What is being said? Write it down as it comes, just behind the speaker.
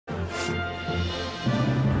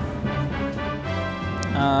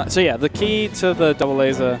So yeah, the key to the double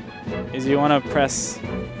laser is you want to press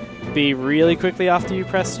B really quickly after you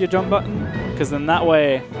press your jump button, because then that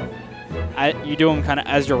way you do them kind of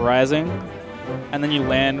as you're rising, and then you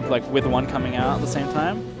land like with one coming out at the same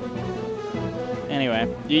time.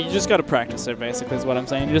 Anyway, you just got to practice it, basically, is what I'm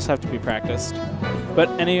saying. You just have to be practiced. But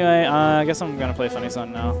anyway, I guess I'm going to play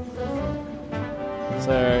FunnySun now.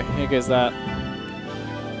 So here goes that.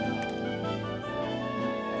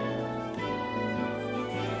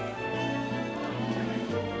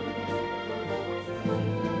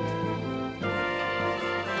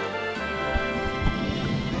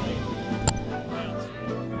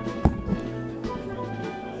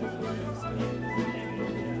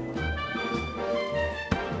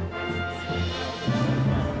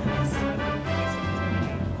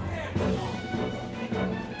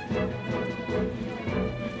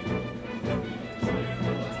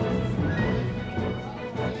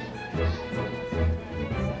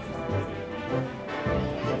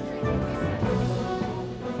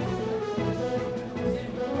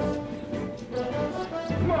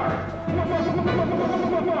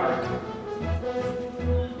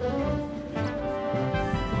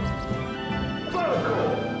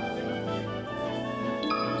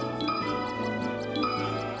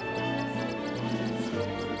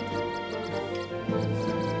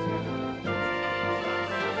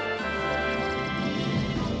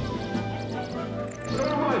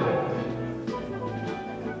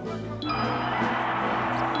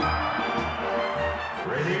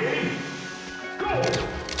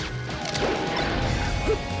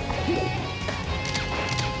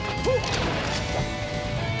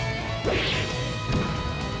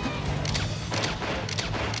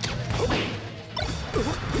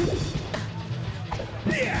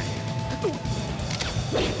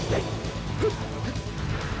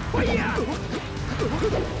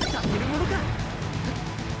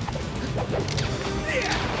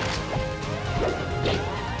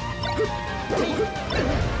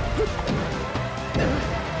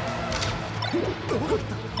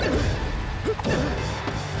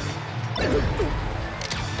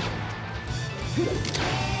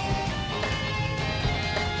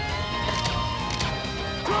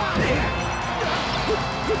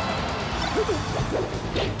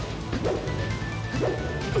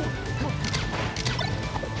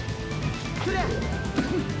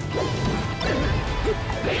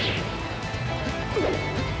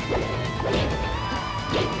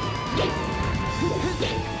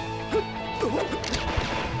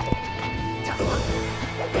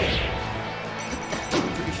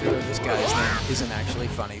 Isn't actually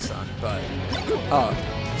FunnySun, but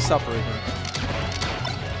supper even.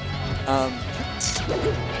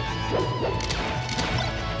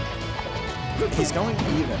 He's going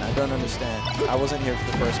even. I don't understand. I wasn't here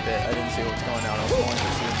for the first bit. I didn't see what was going on. I was more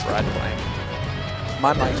interested in Brad playing.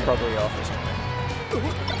 My mic's probably off or something.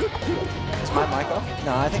 Is my mic off?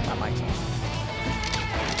 No, I think my mic's off.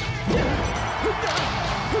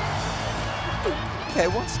 Okay,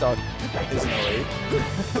 one stock isn't elite.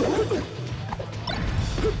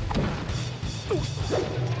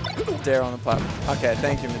 Dare on the platform. Okay,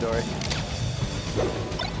 thank you, Midori.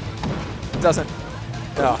 It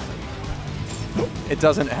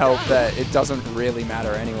doesn't help that it doesn't really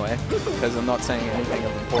matter anyway, because I'm not saying anything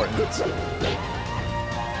of importance.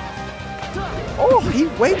 Oh, he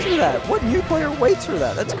waits for that. What new player waits for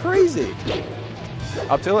that? That's crazy.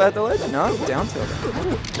 Up tilt at the ledge? No, down tilt.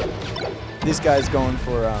 This guy's going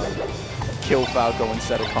for kill Falco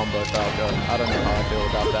instead of combo Falco. I don't know how I feel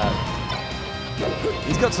about that.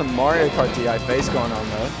 He's got some Mario Kart DI face going on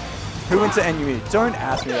though. Who went to NUE? Don't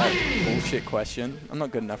ask me that bullshit question. I'm not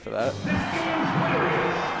good enough for that.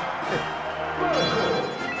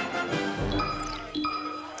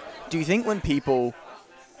 Do you think when people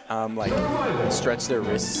like stretch their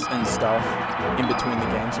wrists and stuff in between the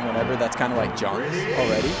games and whatever, that's kind of like jumps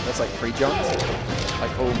already? That's like pre-jumps?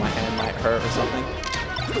 Like, oh, my hand might hurt or something.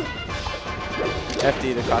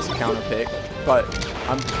 FD, the classic counter pick, but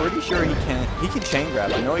I'm pretty sure he can chain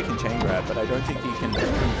grab. I know he can chain grab, but I don't think he can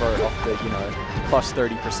convert off the, you know, plus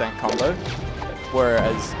 30% combo.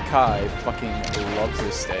 Whereas Kai fucking loves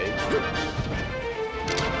this stage.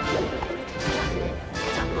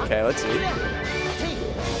 Okay, let's see.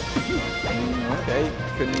 Okay,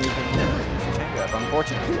 couldn't even chain grab,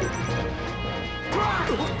 unfortunately.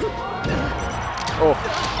 Oh,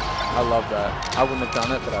 I love that. I wouldn't have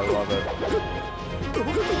done it, but I love it.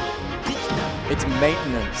 It's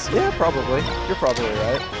maintenance. Yeah, probably. You're probably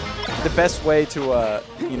right. The best way to,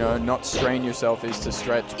 you know, not strain yourself is to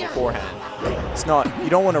stretch beforehand. It's not, you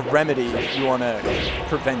don't want to remedy, you want to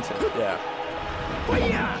prevent it. Yeah.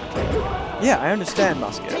 Yeah, I understand,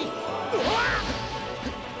 Musket.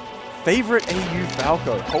 Favorite AU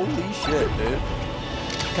Falco. Holy shit, dude.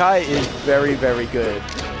 Kai is very, very good.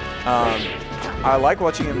 I like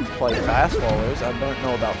watching him play fast followers. I don't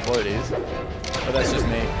know about floaties, but that's just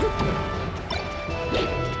me.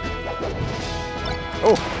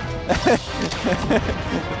 Oh!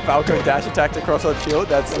 Falco dash attacked across on shield.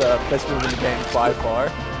 That's the best move in the game by far.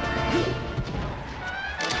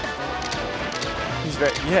 He's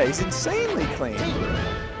he's insanely clean.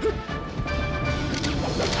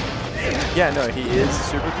 Yeah, no, he is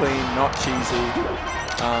super clean, not cheesy.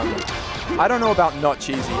 I don't know about not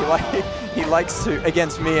cheesy. He likes to,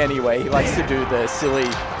 against me anyway, he likes to do the silly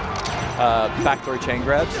back throw chain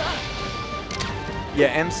grabs. Yeah,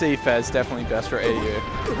 MC Fez definitely best for AU.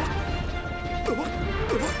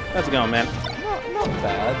 How's it going, man? Not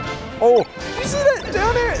bad. Oh, you see that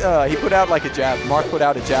down air? He put out like a jab. Marth put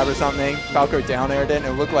out a jab or something. Falco down aired it, and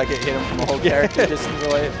it looked like it hit him from a whole character distance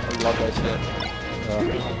away. I love that shit.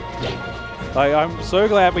 I'm so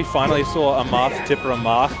glad we finally saw a Marth tipper a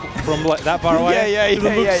Marth from like that far away. Yeah.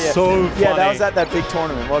 So funny. Yeah, that was at that big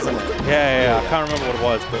tournament, wasn't it? Yeah. I can't remember what it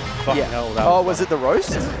was, but fucking hell, that was it the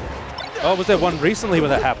roast? Oh, was there one recently when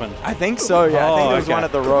that happened? I think so, yeah. I think there was one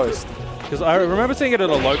at the roast. Because I remember seeing it at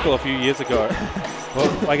a local a few years ago. Well,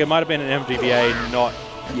 like it might have been an MVBA, not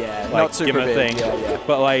not super big thing. Yeah.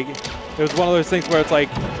 But like, it was one of those things where it's like,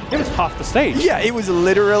 it was half the stage. Yeah, it was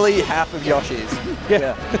literally half of Yoshi's.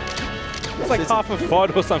 Yeah. It's like half of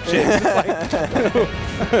FOD or some shit. It's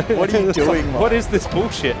like, what are you doing, Mark? What is this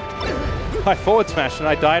bullshit? I forward smashed and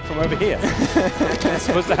I died from over here. It's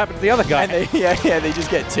supposed to happen to the other guy. And they just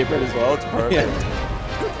get tippered as well. It's perfect.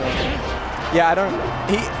 Yeah, I don't.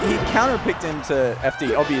 He counterpicked him to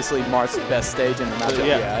FD. Obviously, Marth's best stage in the matchup.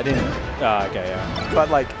 Yeah, I didn't. Okay, yeah. But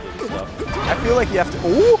like, I feel like you have to.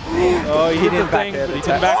 Oh, he didn't back it. He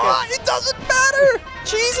didn't back it. It doesn't matter.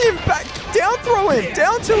 Cheese him back. Down throw him.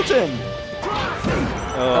 Down tilt him.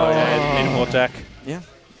 Yeah, need more attack. Yeah.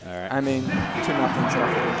 All right. I mean, 2-0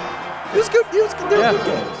 stuff. It was good. It was good. They were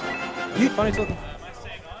good games. Funny talking.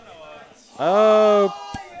 Oh.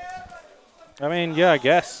 I mean, yeah, I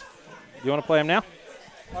guess. You want to play him now?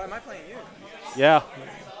 Oh, am I playing you? Yeah.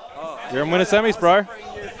 You're in winner semis, bro.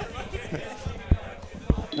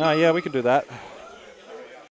 Oh, yeah, we could do that.